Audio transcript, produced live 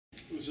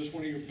Was this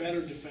one of your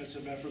better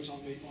defensive efforts on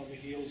the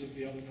heels of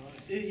the other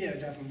 9? Yeah,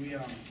 definitely.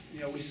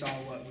 We saw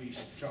what we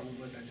struggled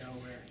with at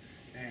Delaware,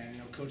 and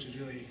coaches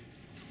really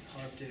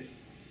harped it.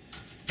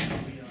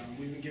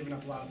 We've been giving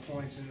up a lot of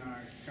points in our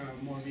kind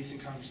of more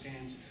recent conference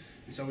games,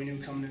 and so we knew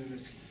coming into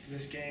this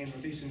game,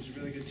 Northeastern's a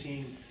really good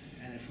team,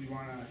 and if we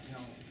want to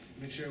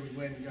make sure we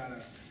win, we got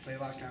to play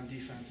lockdown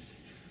defense.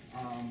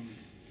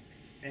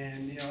 And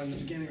in the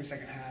beginning of the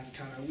second half,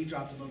 we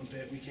dropped a little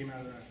bit. We came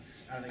out of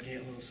the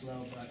gate a little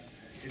slow, but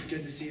it's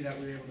good to see that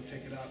we were able to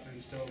pick it up and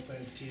still play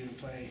as a team and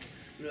play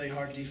really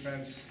hard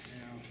defense.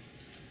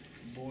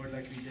 Board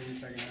like we did in the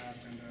second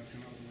half, and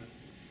come out with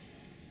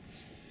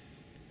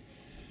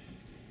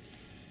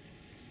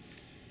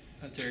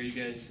a win. Terry, you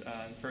guys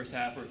in the first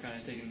half were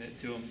kind of taking it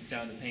to them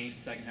down the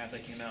paint. Second half, they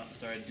came out and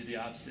started to do the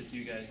opposite to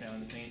you guys down in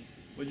the paint.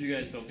 What did you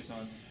guys focus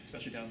on,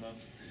 especially down low?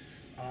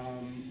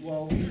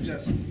 Well, we were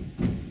just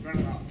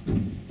running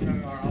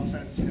our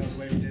offense, the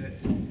way we did it,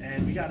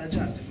 and we got to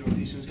adjust. If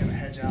Northeastern's going to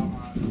hedge out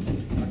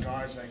on our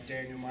guards like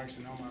Daniel, Marks,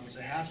 and Omar, which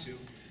they have to,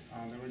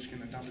 then we're just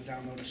going to dump it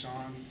down low to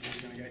Sean, and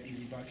we're going to get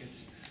easy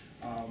buckets.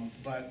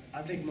 But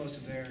I think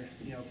most of their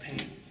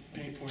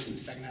paint points in the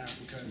second half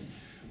because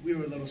we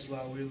were a little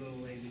slow, we were a little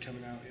lazy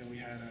coming out. We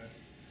had a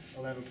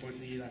 11-point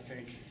lead, I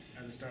think,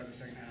 at the start of the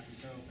second half, and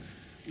so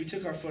we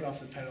took our foot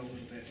off the pedal a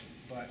little bit.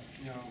 But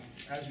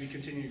as we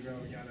continue to grow,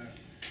 we gotta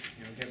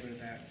get rid of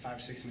that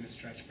 5-6 minute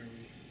stretch where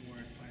we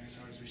weren't playing as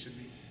hard as we should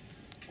be.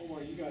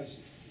 Omar, you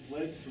guys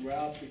led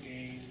throughout the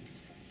game.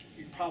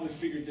 You probably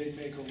figured they'd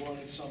make a run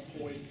at some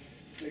point.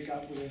 They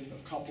got within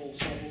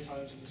several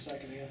times in the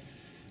second half.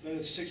 Then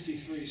it's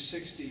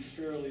 63-60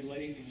 fairly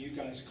late, and you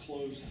guys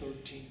closed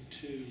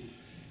 13-2.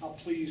 How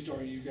pleased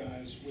are you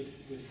guys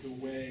with the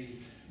way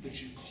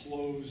that you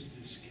closed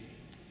this game?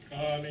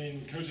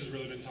 Coach has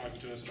really been talking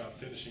to us about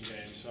finishing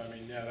games. So,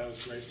 yeah, that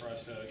was great for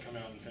us to come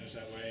out and finish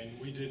that way. And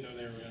we did know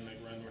they were going to make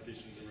a run.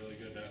 Northeastern's a really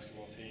good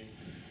basketball team.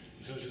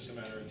 And so it was just a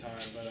matter of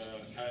time. But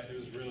it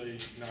was really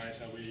nice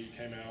how we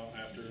came out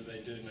after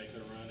they did make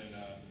their run. And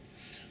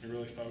we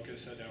really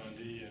focused, sat down on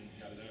D, and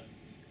got it done.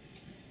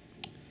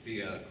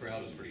 The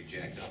crowd was pretty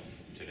jacked up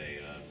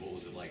today. What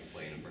was it like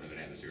playing in front of an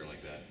atmosphere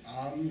like that?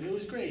 It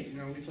was great.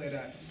 We played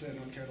at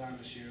North Carolina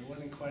this year. It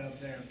wasn't quite up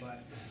there,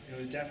 but it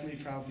was definitely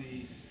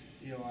probably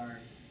our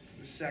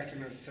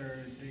second or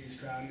third biggest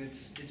crowd, and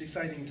it's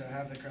exciting to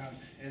have the crowd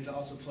and to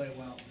also play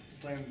well.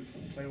 Play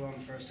well in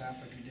the first half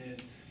like we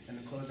did,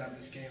 and to close out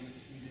this game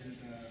we did at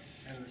the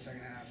end of the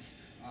second half.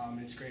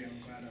 It's great. I'm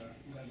glad we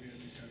had a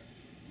big turn.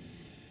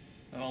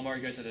 Omar,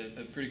 you guys had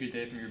a pretty good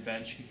day from your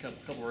bench. A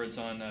couple words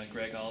on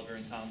Greg, Oliver,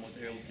 and Tom, what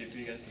they're able to do for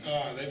you guys.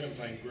 They've been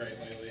playing great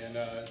lately, and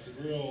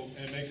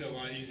it makes it a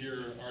lot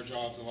easier. Our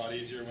job's a lot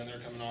easier when they're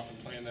coming off and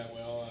playing that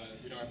well.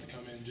 We don't have to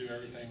come in and do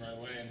everything right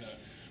away, and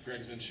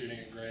Greg's been shooting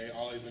it great.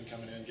 Ollie's been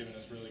coming in, giving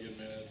us really good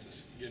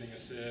minutes, getting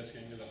assists,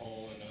 getting to the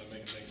hole, and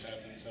making things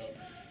happen. So,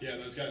 yeah,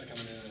 those guys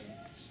coming in, and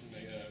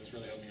it's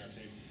really helping our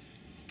team.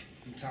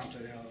 And Tom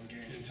played a hell of a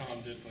game. And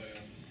Tom did play a hell of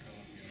a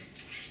game.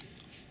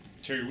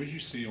 Terry, what did you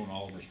see on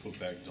Oliver's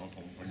putback dunk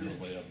on your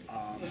layup?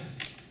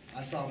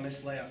 I saw a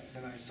missed layup,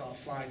 then I saw a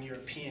flying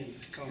European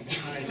come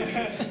behind to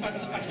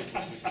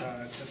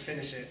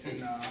finish it.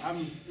 And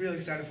I'm really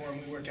excited for him.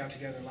 We work out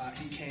together a lot.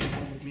 He came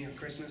home with me on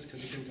Christmas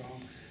because he couldn't go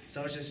home.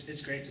 So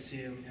it's great to see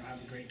him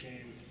have a great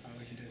game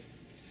like he did.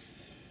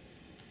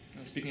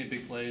 Speaking of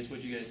big plays,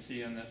 what did you guys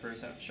see on that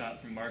first half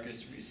shot from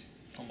Marcus where he's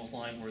almost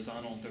lying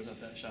horizontal and throws up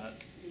that shot?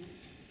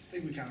 I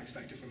think we kind of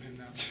expect it from him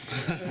now.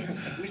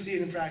 We see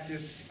it in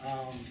practice,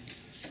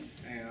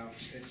 and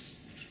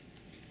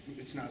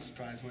it's not a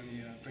surprise when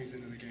he brings it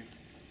into the game.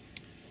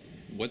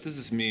 What does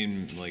this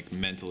mean,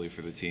 mentally,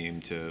 for the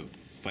team to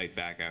fight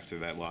back after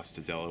that loss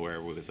to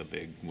Delaware with a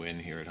big win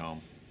here at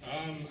home?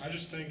 I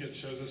just think it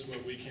shows us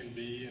what we can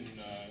be and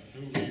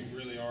who we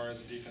really are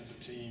as a defensive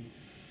team.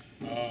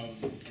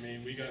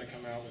 We got to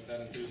come out with that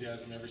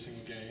enthusiasm every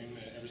single game,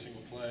 every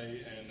single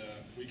play, and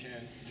we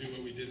can't do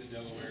what we did in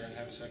Delaware and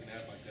have a second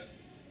half like that.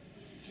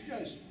 Do you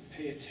guys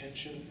pay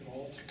attention at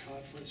all to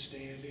conference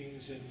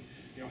standings and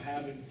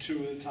having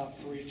two of the top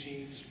 3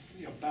 teams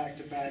back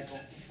to back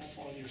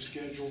on your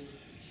schedule?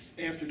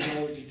 After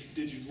Delaware,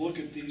 did you look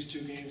at these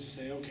 2 games and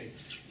say, okay,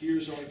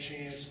 here's our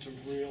chance to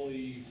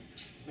really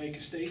make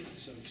a statement,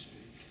 so to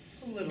speak?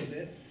 A little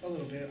bit.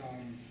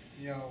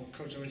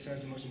 Coach always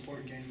says the most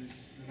important game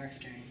is the next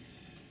game,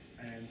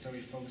 and so we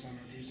focus on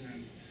Northeastern.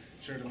 And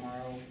I'm sure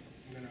tomorrow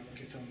we're going to look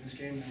at film this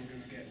game, and then we're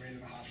going to get ready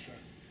to Hofstra.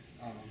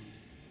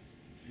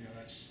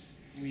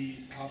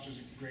 Hofstra's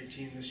a great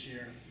team this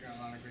year. We got a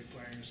lot of great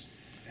players,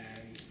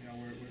 and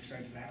we're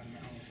excited to have them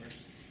at home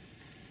first.